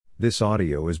This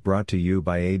audio is brought to you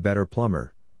by A Better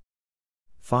Plumber.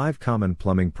 5 common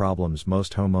plumbing problems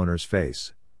most homeowners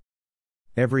face.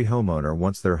 Every homeowner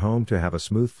wants their home to have a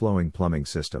smooth flowing plumbing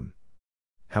system.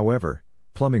 However,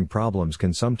 plumbing problems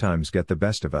can sometimes get the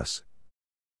best of us.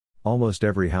 Almost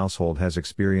every household has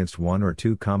experienced 1 or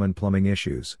 2 common plumbing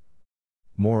issues.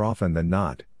 More often than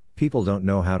not, people don't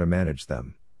know how to manage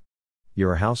them.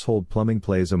 Your household plumbing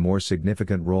plays a more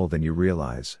significant role than you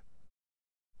realize.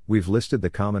 We've listed the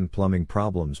common plumbing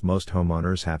problems most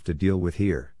homeowners have to deal with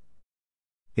here.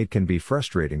 It can be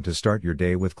frustrating to start your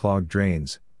day with clogged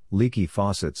drains, leaky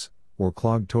faucets, or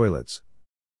clogged toilets.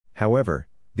 However,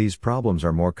 these problems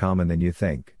are more common than you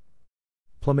think.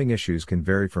 Plumbing issues can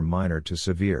vary from minor to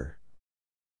severe.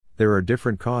 There are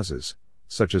different causes,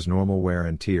 such as normal wear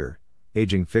and tear,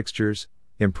 aging fixtures,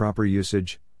 improper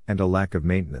usage, and a lack of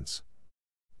maintenance.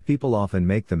 People often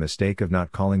make the mistake of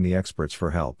not calling the experts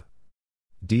for help.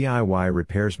 DIY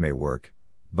repairs may work,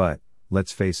 but,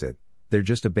 let's face it, they're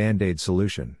just a band-aid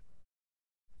solution.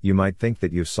 You might think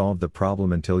that you've solved the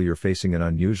problem until you're facing an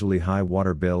unusually high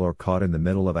water bill or caught in the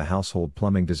middle of a household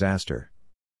plumbing disaster.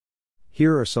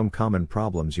 Here are some common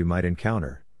problems you might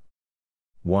encounter.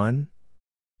 1.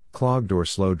 Clogged or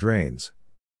slow drains.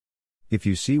 If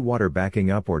you see water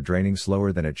backing up or draining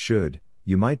slower than it should,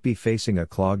 you might be facing a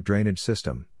clogged drainage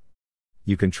system.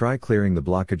 You can try clearing the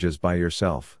blockages by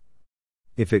yourself.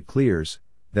 If it clears,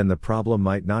 then the problem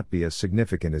might not be as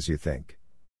significant as you think.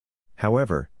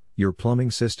 However, your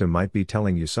plumbing system might be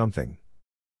telling you something.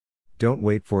 Don't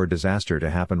wait for a disaster to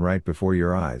happen right before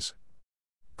your eyes.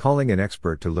 Calling an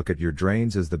expert to look at your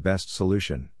drains is the best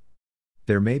solution.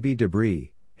 There may be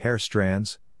debris, hair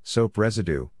strands, soap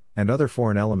residue, and other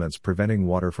foreign elements preventing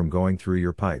water from going through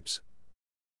your pipes.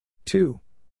 2.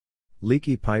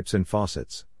 Leaky pipes and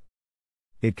faucets.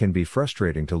 It can be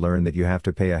frustrating to learn that you have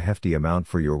to pay a hefty amount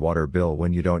for your water bill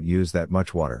when you don't use that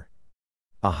much water.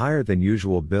 A higher than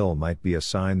usual bill might be a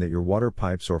sign that your water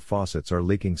pipes or faucets are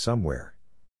leaking somewhere.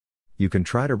 You can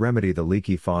try to remedy the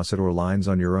leaky faucet or lines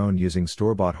on your own using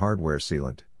store-bought hardware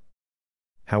sealant.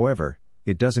 However,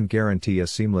 it doesn't guarantee a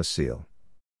seamless seal.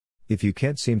 If you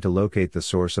can't seem to locate the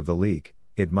source of the leak,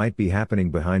 it might be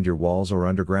happening behind your walls or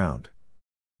underground.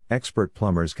 Expert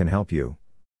plumbers can help you.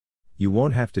 You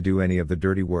won't have to do any of the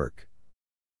dirty work.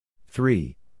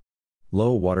 3.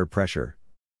 Low water pressure.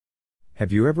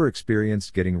 Have you ever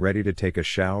experienced getting ready to take a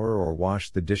shower or wash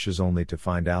the dishes only to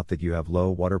find out that you have low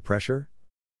water pressure?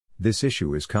 This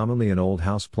issue is commonly an old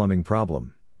house plumbing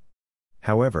problem.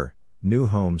 However, new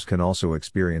homes can also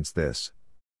experience this.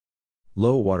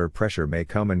 Low water pressure may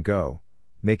come and go,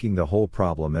 making the whole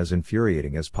problem as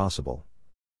infuriating as possible.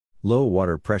 Low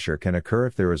water pressure can occur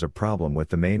if there is a problem with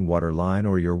the main water line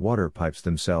or your water pipes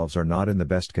themselves are not in the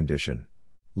best condition.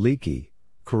 Leaky,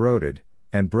 corroded,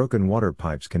 and broken water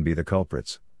pipes can be the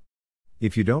culprits.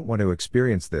 If you don't want to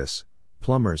experience this,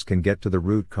 plumbers can get to the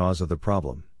root cause of the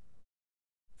problem.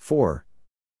 4.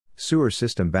 Sewer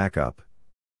system backup.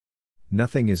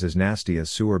 Nothing is as nasty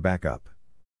as sewer backup.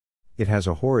 It has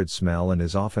a horrid smell and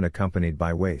is often accompanied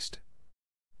by waste.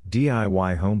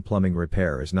 DIY home plumbing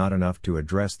repair is not enough to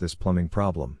address this plumbing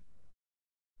problem.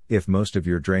 If most of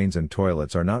your drains and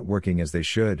toilets are not working as they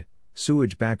should,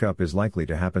 sewage backup is likely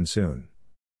to happen soon.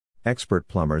 Expert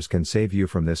plumbers can save you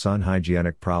from this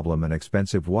unhygienic problem and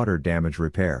expensive water damage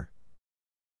repair.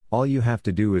 All you have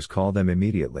to do is call them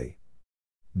immediately.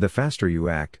 The faster you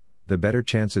act, the better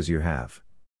chances you have.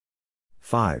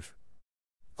 5.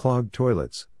 Clogged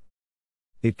toilets.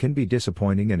 It can be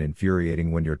disappointing and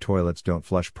infuriating when your toilets don't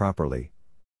flush properly.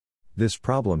 This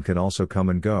problem can also come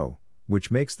and go, which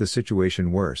makes the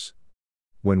situation worse.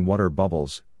 When water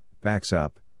bubbles, backs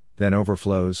up, then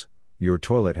overflows, your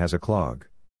toilet has a clog.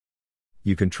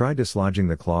 You can try dislodging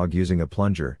the clog using a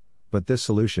plunger, but this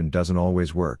solution doesn't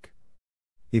always work.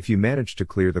 If you manage to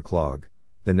clear the clog,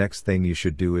 the next thing you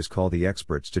should do is call the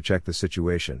experts to check the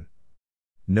situation.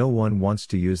 No one wants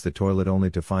to use the toilet only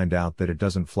to find out that it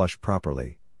doesn't flush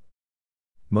properly.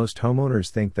 Most homeowners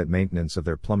think that maintenance of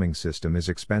their plumbing system is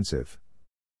expensive.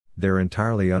 They're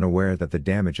entirely unaware that the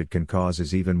damage it can cause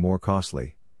is even more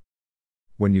costly.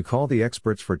 When you call the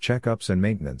experts for checkups and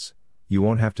maintenance, you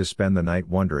won't have to spend the night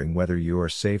wondering whether you are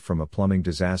safe from a plumbing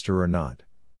disaster or not.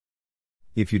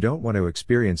 If you don't want to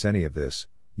experience any of this,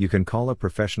 you can call a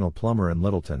professional plumber in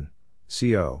Littleton,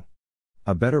 CO.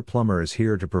 A Better Plumber is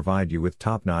here to provide you with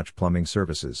top-notch plumbing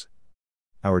services.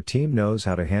 Our team knows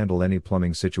how to handle any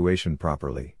plumbing situation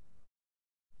properly.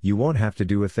 You won't have to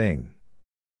do a thing.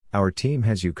 Our team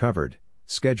has you covered.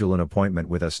 Schedule an appointment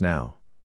with us now.